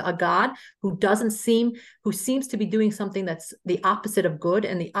pray to a God who seems to be doing something that's the opposite of good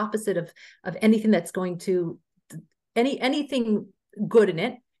and the opposite of anything that's going to, anything good in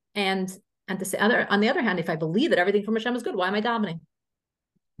it? And on the other hand, if I believe that everything from Hashem is good, why am I davening?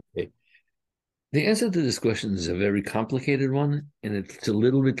 Okay. The answer to this question is a very complicated one, and it's a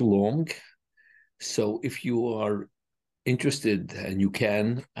little bit long. So if you are interested and you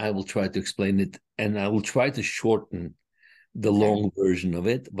can, I will try to explain it, and I will try to shorten the long version of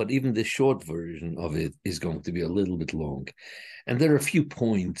it, but even the short version of it is going to be a little bit long. And there are a few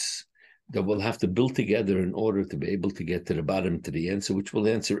points that we'll have to build together in order to be able to get to the bottom, to the answer, which will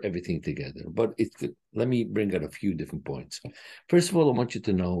answer everything together. But let me bring out a few different points. First of all, I want you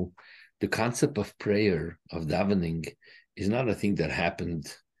to know the concept of prayer, of davening, is not a thing that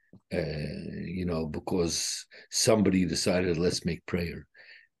happened, because somebody decided, let's make prayer.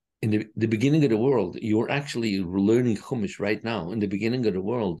 In the beginning of the world, you're actually learning Chumash right now. In the beginning of the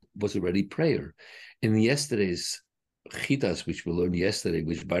world was already prayer. In yesterday's Chitas, which we learned yesterday,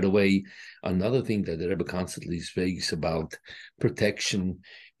 which, by the way, another thing that the Rebbe constantly speaks about protection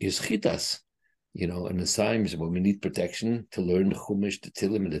is Chitas. And the times when we need protection to learn the Chumash, the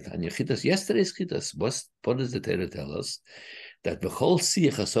Tilim, and the Tanya Chitas. Yesterday's Chitas, what does the Torah tell us? That B'chol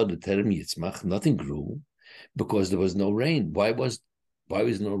Siach Asad the Terem Yitzmach, nothing grew because there was no rain. Why was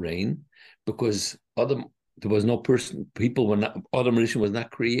no rain? Because there was no person, Adam Rishon was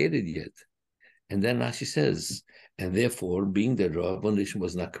not created yet. And then Rashi says, and therefore, being that Adam Rishon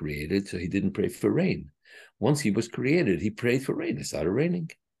was not created, so he didn't pray for rain. Once he was created, he prayed for rain. It started raining.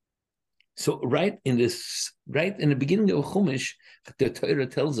 So right in the beginning of Chumash, the Torah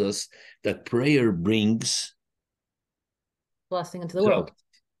tells us that prayer brings blessing into the world.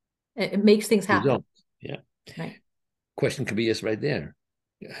 It makes things happen. Result. Yeah. Right. Question could be yes, right there.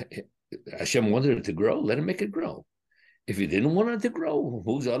 Hashem wanted it to grow. Let him make it grow. If you didn't want it to grow,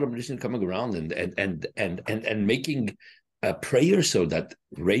 who's the other magician coming around and making a prayer so that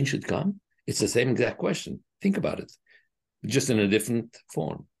rain should come? It's the same exact question. Think about it, just in a different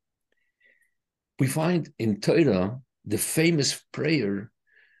form. We find in Torah the famous prayer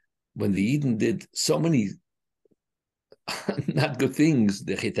when the Eden did so many not good things,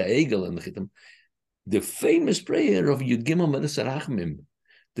 the Chita Egel and the Chitam, the famous prayer of Yud Gimel Medes Rachmim,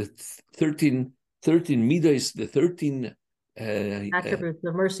 the 13 midos, the 13 attributes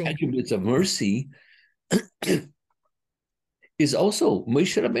of mercy. Attributes of mercy is also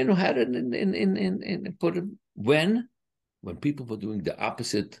Moshe Rabbeinu had it in put it when people were doing the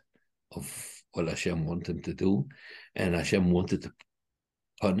opposite of what Hashem wanted them to do, and Hashem wanted to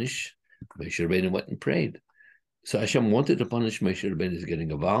punish. Moshe Rabbeinu went and prayed. So Hashem wanted to punish. Moshe Rabbeinu is getting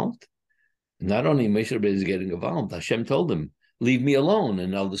involved. Not only Moshe Rabbeinu is getting involved, Hashem told him, "Leave me alone,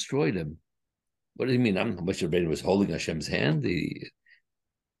 and I'll destroy them." What do you mean? Moshe Rabbeinu was holding Hashem's hand.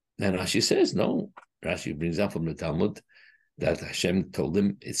 And Rashi says, no. Rashi brings out from the Talmud that Hashem told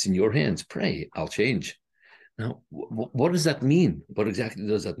him, "It's in your hands. Pray. I'll change." Now, what does that mean? What exactly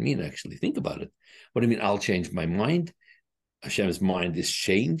does that mean? Actually, think about it. What do you mean? I'll change my mind. Hashem's mind is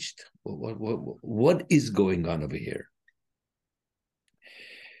changed. What is going on over here?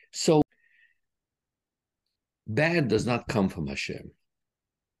 So, bad does not come from Hashem.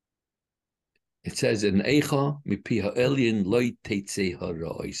 It says in Eicha mipi ha'elyon loy teitzei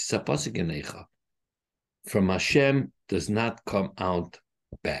ha'roi. Sapasik in Eicha. From Hashem does not come out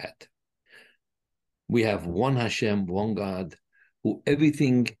bad. We have one Hashem, one God, who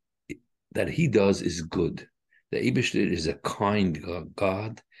everything that He does is good. The Eibishter is a kind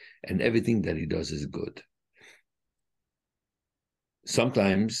God, and everything that He does is good.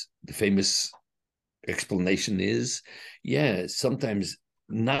 Sometimes the famous explanation is, sometimes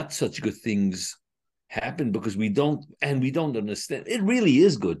not such good things happen because we don't understand. It really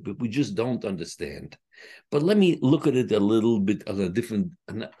is good, but we just don't understand. But let me look at it a little bit of a different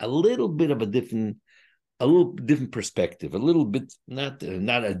perspective, a little bit, not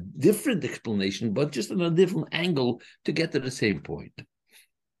a different explanation, but just on a different angle to get to the same point.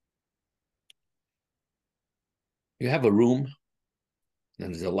 You have a room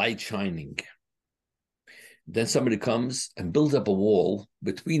and there's a light shining. Then somebody comes and builds up a wall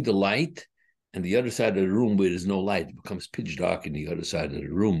between the light and the other side of the room where there's no light. It becomes pitch dark in the other side of the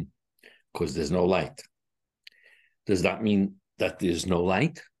room because there's no light. Does that mean that there's no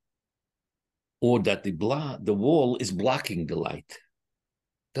light? Or that the wall is blocking the light?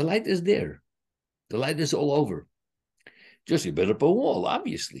 The light is there. The light is all over. Just you build up a wall,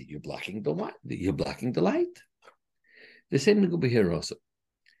 obviously. You're blocking the light. The same thing over here also.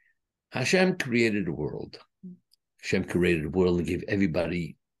 Hashem created the world. Hashem created the world and gave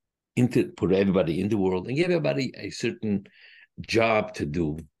everybody put everybody in the world and gave everybody a certain job to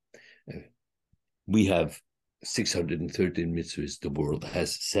do. We have 613 mitzvahs. The world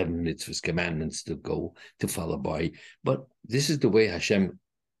has 7 mitzvahs, commandments to follow by. But this is the way Hashem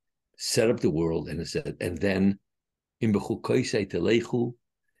set up the world, and it said, and then in telechu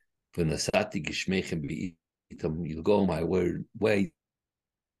v'nasati gishmechem b'itam, you'll go my ways,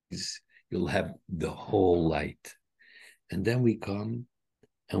 you'll have the whole light. And then we come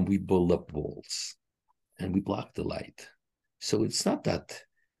and we build up walls and we block the light. So it's not that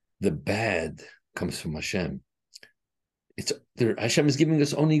the bad comes from Hashem. Hashem is giving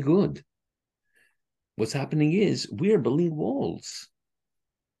us only good. What's happening is we are building walls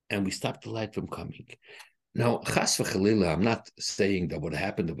and we stop the light from coming. Now, chas v'chalila, I'm not saying that what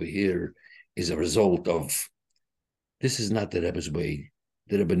happened over here is a result of, this is not the Rebbe's way.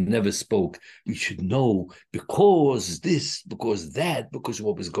 The Rebbe never spoke. We should know because this, because that, because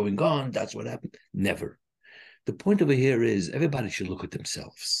what was going on, that's what happened. Never. The point over here is everybody should look at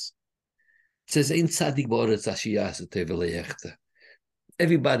themselves. It says,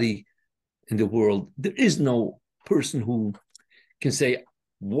 everybody in the world, there is no person who can say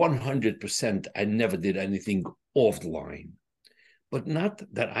 100% I never did anything off the line. But not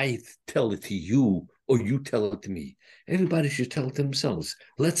that I tell it to you or you tell it to me. Everybody should tell it to themselves.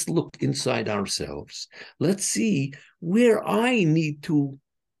 Let's look inside ourselves. Let's see where I need to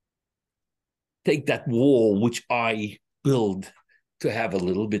take that wall which I build to have a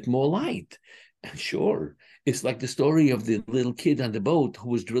little bit more light. And sure, it's like the story of the little kid on the boat who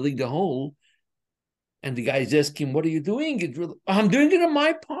was drilling the hole. And the guys ask him, what are you doing? I'm doing it on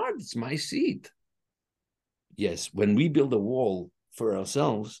my part. It's my seat. Yes, when we build a wall for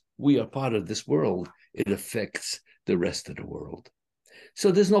ourselves, we are part of this world. It affects the rest of the world.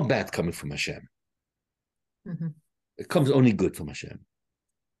 So there's no bad coming from Hashem. Mm-hmm. It comes only good from Hashem.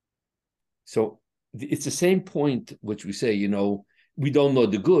 So it's the same point which we say, we don't know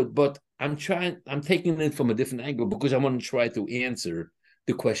the good, but I'm taking it from a different angle because I want to try to answer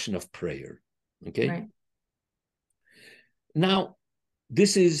the question of prayer. Okay. Right. Now,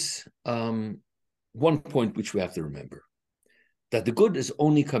 this is one point which we have to remember, that the good is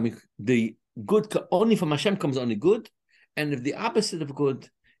only coming, the good only from Hashem comes only good. And if the opposite of good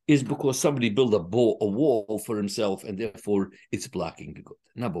is because somebody built a wall for himself and therefore it's blocking the good.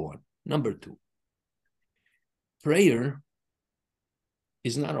 Number one. Number two, prayer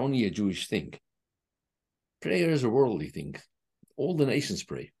is not only a Jewish thing. Prayer is a worldly thing. All the nations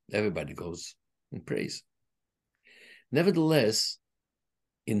pray. Everybody goes and prays. Nevertheless,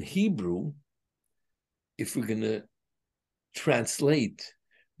 in Hebrew, if we're going to translate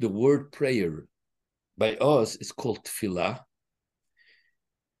the word prayer by us, it's called tefillah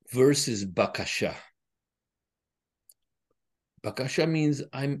versus bakasha. Bakasha means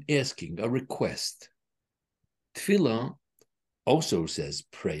I'm asking, a request. Tefillah also says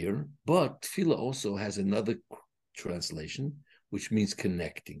prayer, but tefillah also has another translation, which means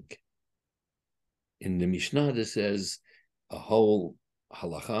connecting. In the Mishnah, it says a whole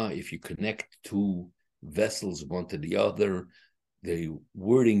halacha, if you connect two vessels one to the other, the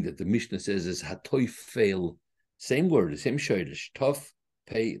wording that the Mishnah says is hatoifel, same word, the same shoydish, tof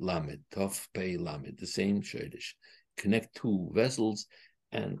pei lamed, the same shoydish. Connect two vessels,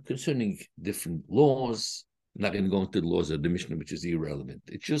 and concerning different laws, I'm not going to go into the laws of the Mishnah, which is irrelevant.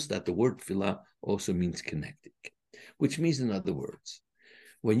 It's just that the word tefillah also means connecting, which means, in other words,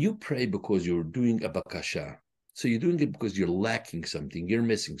 when you pray because you're doing a bakasha, so you're doing it because you're lacking something, you're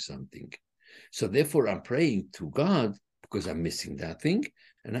missing something. So therefore, I'm praying to God because I'm missing that thing,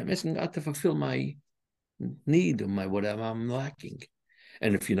 and I'm asking God to fulfill my need or my whatever I'm lacking.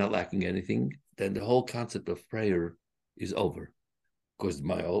 And if you're not lacking anything, then the whole concept of prayer is over, because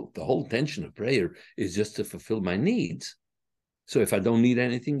the whole intention of prayer is just to fulfill my needs. So if I don't need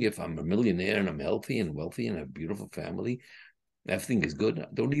anything, if I'm a millionaire and I'm healthy and wealthy and have a beautiful family, everything is good, I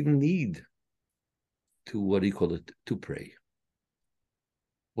don't even need to pray.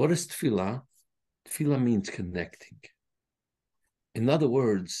 What is tefillah? Tefillah means connecting. In other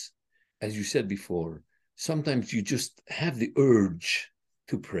words, as you said before, sometimes you just have the urge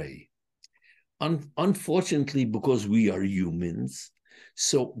to pray. Unfortunately, because we are humans,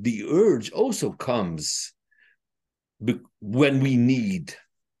 so the urge also comes when we need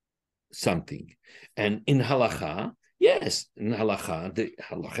something. And in halakha, yes, in halakha, the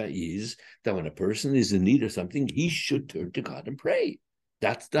halakha is that when a person is in need of something, he should turn to God and pray.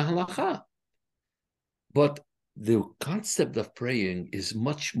 That's the halakha. But the concept of praying is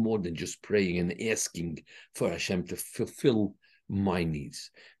much more than just praying and asking for Hashem to fulfill my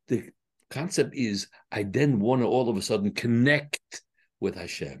needs. The concept is I then want to all of a sudden connect with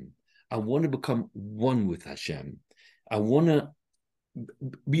Hashem. I want to become one with Hashem. I want to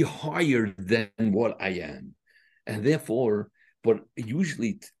be higher than what I am. And therefore, but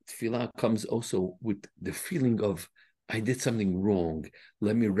usually tefillah comes also with the feeling of, I did something wrong.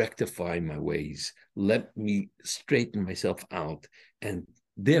 Let me rectify my ways. Let me straighten myself out. And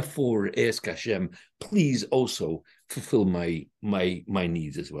therefore ask Hashem, please also fulfill my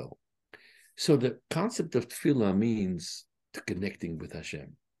needs as well. So the concept of tefillah means to connecting with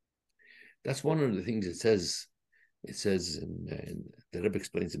Hashem. That's one of the things it says. It says, and the Rebbe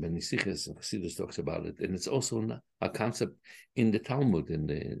explains in many sikhs, and Chassidus talks about it, and it's also a concept in the Talmud,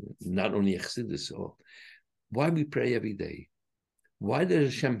 not only Chassidus. So why we pray every day? Why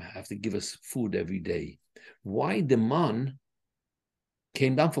does Hashem have to give us food every day? Why the man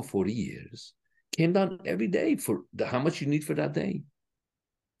came down for 40 years, came down every day for how much you need for that day?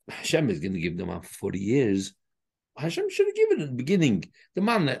 Hashem is going to give the man for 40 years. Hashem should have given it at the beginning. The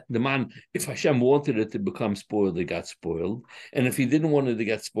man, if Hashem wanted it to become spoiled, it got spoiled. And if he didn't want it to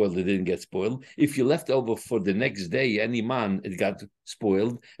get spoiled, it didn't get spoiled. If you left over for the next day, any man, it got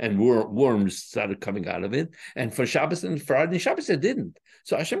spoiled and worms started coming out of it. And for Shabbos and Friday, Shabbos, it didn't.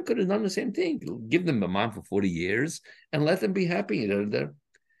 So Hashem could have done the same thing. Give them a man for 40 years and let them be happy.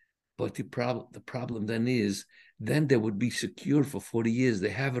 But the problem then is, then they would be secure for 40 years. They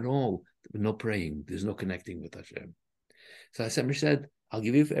have it all. No praying. There's no connecting with Hashem. So Hashem said, I'll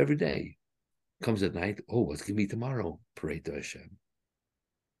give you for every day. Comes at night, what's going to be tomorrow? Pray to Hashem.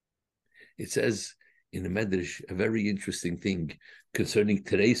 It says in the Medrash a very interesting thing concerning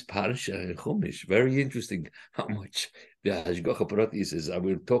today's parasha and Chumash. Very interesting how much the Hashgacha Prati says.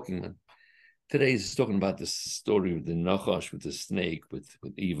 We're talking today is talking about the story of the Nachash with the snake, with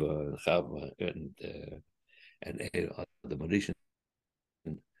Eva and Chava and the magician.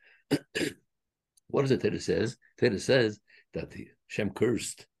 What does the Torah says? Torah says that Hashem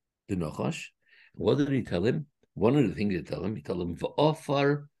cursed the Nachash, What did he tell him? One of the things he told him,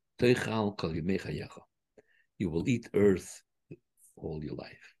 V'ofar teichal kol yemei chayecha. You will eat earth all your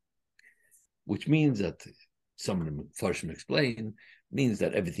life. Which means that, some of them first explain, means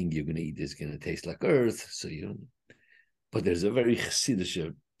that everything you're going to eat is going to taste like earth. So but there's a very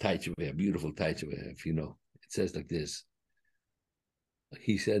Chassidish taitcheveh, a beautiful taitcheveh, if you know. It says like this.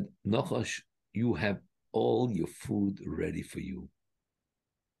 He said, Nachash, you have all your food ready for you.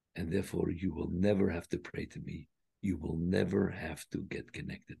 And therefore, you will never have to pray to me. You will never have to get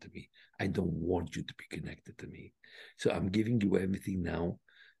connected to me. I don't want you to be connected to me. So I'm giving you everything now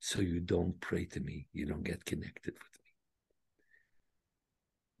so you don't pray to me. You don't get connected with me.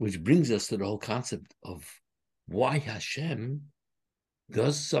 Which brings us to the whole concept of why Hashem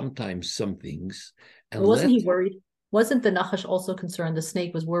does sometimes some things. And wasn't he worried? Wasn't the Nachash also concerned? The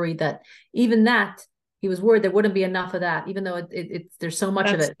snake was worried that even that, he was worried there wouldn't be enough of that, even though there's so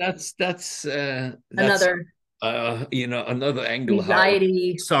much of it. That's Another another angle.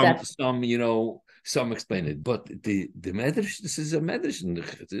 Anxiety. How some explain it, but the Medrash, this is a Medrash,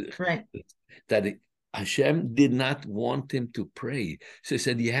 right? That Hashem did not want him to pray, so he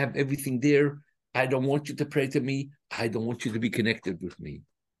said, "You have everything there. I don't want you to pray to me. I don't want you to be connected with me."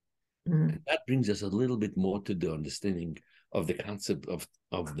 Mm-hmm. And that brings us a little bit more to the understanding of the concept of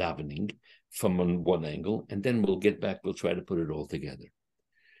davening from one angle, and then we'll get back. We'll try to put it all together.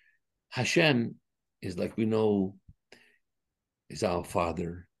 Hashem is, like we know, is our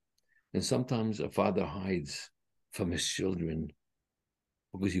Father. And sometimes a father hides from his children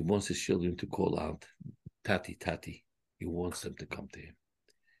because he wants his children to call out, Tati, Tati. He wants them to come to him.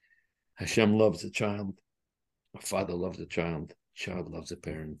 Hashem loves a child. A father loves a child. Child loves a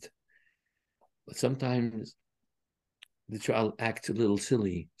parent. But sometimes the child acts a little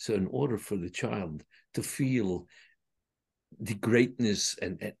silly. So in order for the child to feel the greatness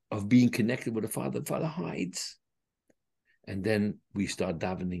and of being connected with the father hides. And then we start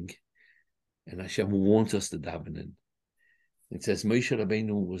davening. And Hashem wants us to daven in. It says Moshe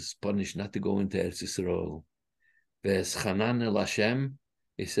Rabbeinu was punished not to go into Eretz Yisrael. Ves Chanan el Hashem.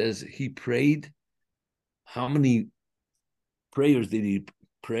 It says he prayed. How many prayers did he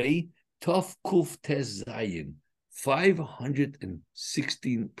pray? Tov Kuf Tes Zayin.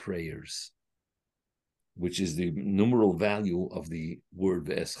 516 prayers, which is the numeral value of the word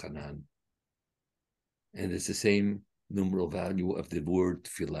Ves Chanan. And it's the same numeral value of the word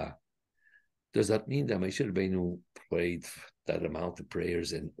Tfilah. Does that mean that Moshe Rabbeinu prayed that amount of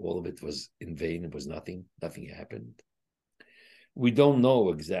prayers and all of it was in vain? It was nothing. Nothing happened. We don't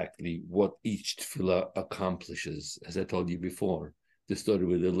know exactly what each tefillah accomplishes. As I told you before, the story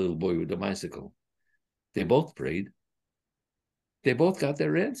with the little boy with the bicycle. They both prayed. They both got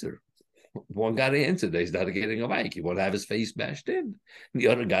their answer. One got an answer. They started getting a bike. He wanted to have his face bashed in. The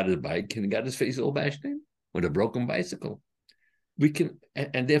other got his bike and got his face all bashed in with a broken bicycle. We can,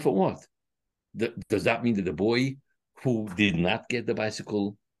 and therefore what? Does that mean that the boy who did not get the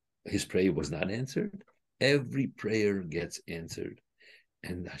bicycle, his prayer was not answered? Every prayer gets answered.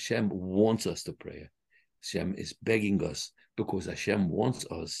 And Hashem wants us to pray. Hashem is begging us because Hashem wants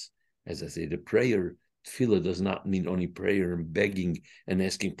us. As I say, the prayer, tefillah, does not mean only prayer and begging and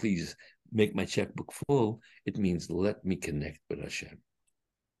asking, please make my checkbook full. It means let me connect with Hashem.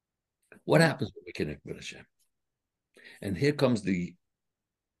 What happens when we connect with Hashem? And here comes the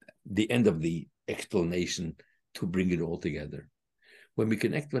end of the explanation to bring it all together. When we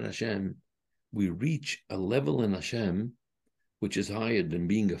connect with Hashem, we reach a level in Hashem which is higher than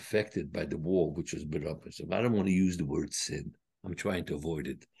being affected by the wall which was built up. So I don't want to use the word sin. I'm trying to avoid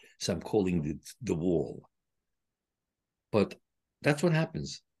it. So I'm calling it the wall. But that's what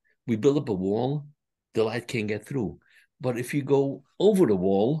happens. We build up a wall, the light can't get through. But if you go over the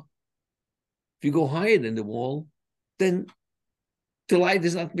wall, if you go higher than the wall, then the light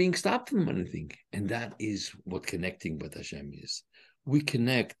is not being stopped from anything. And that is what connecting with Hashem is. We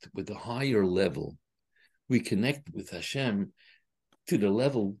connect with a higher level. We connect with Hashem to the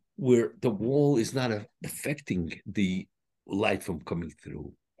level where the wall is not affecting the light from coming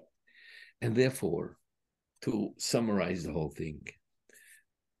through. And therefore, to summarize the whole thing,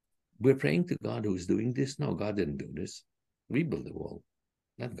 we're praying to God who's doing this. No, God didn't do this. We built the wall,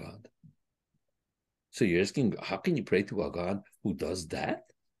 not God. So you're asking, how can you pray to a God who does that?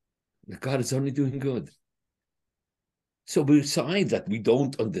 God is only doing good. So besides that, we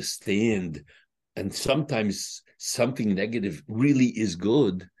don't understand, and sometimes something negative really is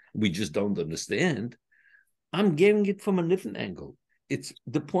good, we just don't understand. I'm getting it from a different angle.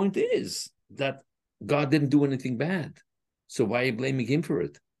 The point is that God didn't do anything bad. So why are you blaming him for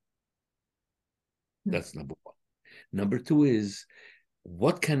it? That's number one. Number two is,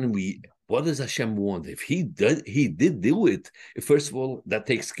 what can we what does Hashem want? If he did do it, first of all, that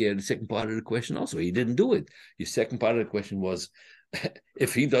takes care of the second part of the question also. He didn't do it. The second part of the question was,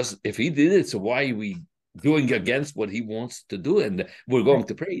 if he did it, so why are we doing against what he wants to do? And we're going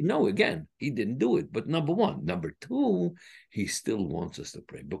to pray. No, again, he didn't do it. But number one. Number two, he still wants us to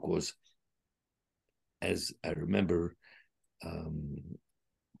pray, because as I remember,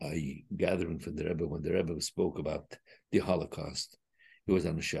 I gathering from the Rebbe, when the Rebbe spoke about the Holocaust, it was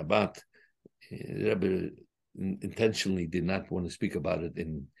on a Shabbat. The Rebbe intentionally did not want to speak about it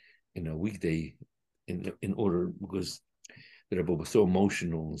in a weekday, in order, because the Rebbe was so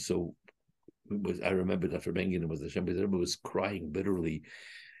emotional, and so I remember that for Benjamin was the Shabbat. The Rebbe was crying bitterly,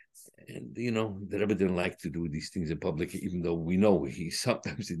 and the Rebbe didn't like to do these things in public, even though we know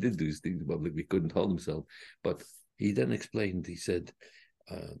sometimes he did do these things in public. He couldn't hold himself, but he then explained. He said,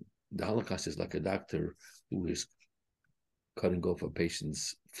 the Holocaust is like a doctor who is cutting off a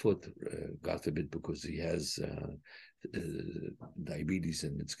patient's foot, God forbid, because he has diabetes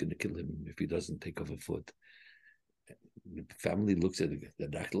and it's going to kill him if he doesn't take off a foot. The family looks at the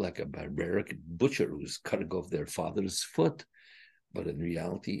doctor like a barbaric butcher who's cutting off their father's foot, but in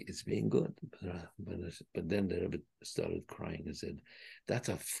reality, it's being good. But then the Rebbe started crying and said, "That's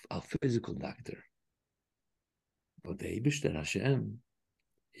a physical doctor, but the Eibishter Hashem,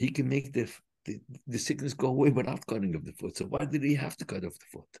 he can make the sickness go away without cutting off the foot. So why did he have to cut off the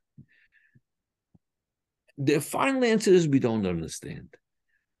foot?" The final answer is we don't understand.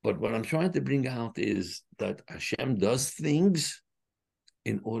 But what I'm trying to bring out is that Hashem does things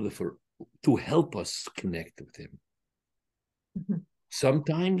in order to help us connect with him. Mm-hmm.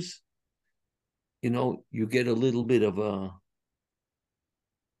 Sometimes, you get a little bit of a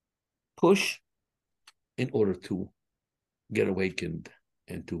push in order to get awakened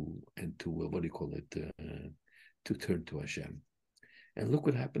and to what do you call it, to turn to Hashem. And look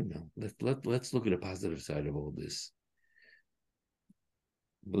what happened now. Let's look at the positive side of all this.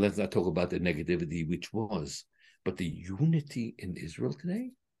 Let's not talk about the negativity, which was, but the unity in Israel today,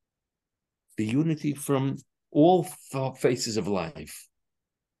 the unity from all faces of life.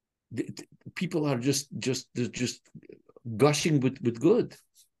 People are just gushing with good.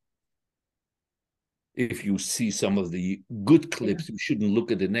 If you see some of the good clips, you shouldn't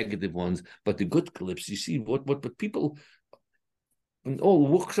look at the negative ones, but the good clips, you see what people in all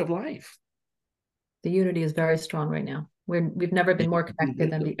walks of life. The unity is very strong right now. We've never been more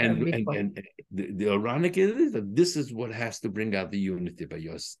connected than before. And the ironic is that this is what has to bring out the unity by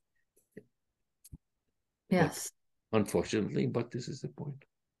us. Yes. But unfortunately, but this is the point.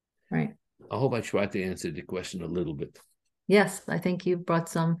 Right. I hope I tried to answer the question a little bit. Yes, I think you brought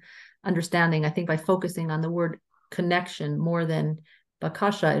some understanding. I think by focusing on the word connection more than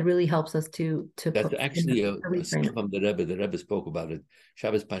bakasha, it really helps us to That's actually a from the Rebbe. The Rebbe spoke about it.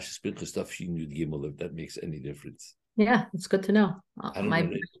 Shabbos Pasha Spincha stuff she knew Gimel, if that makes any difference. Yeah, it's good to know. My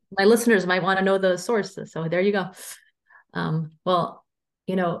listeners might want to know the source. So there you go. Well,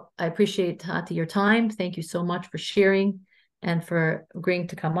 I appreciate, Tati, your time. Thank you so much for sharing and for agreeing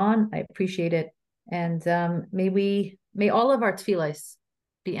to come on. I appreciate it. And may all of our tefillos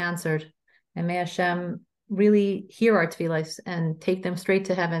be answered, and may Hashem really hear our tefillos and take them straight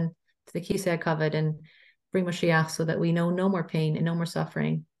to heaven, to the Kisei HaKavod, and bring Mashiach so that we know no more pain and no more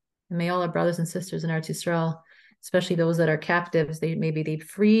suffering. And may all our brothers and sisters in Eretz Yisrael, especially those that are captives, maybe they'd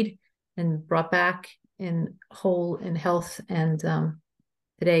freed and brought back in whole in health and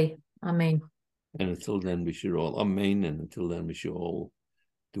today. Amen. And until then, we should all amen. And until then, we should all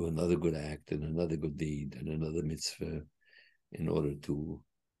do another good act and another good deed and another mitzvah in order to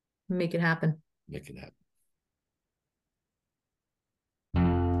make it happen. Make it happen.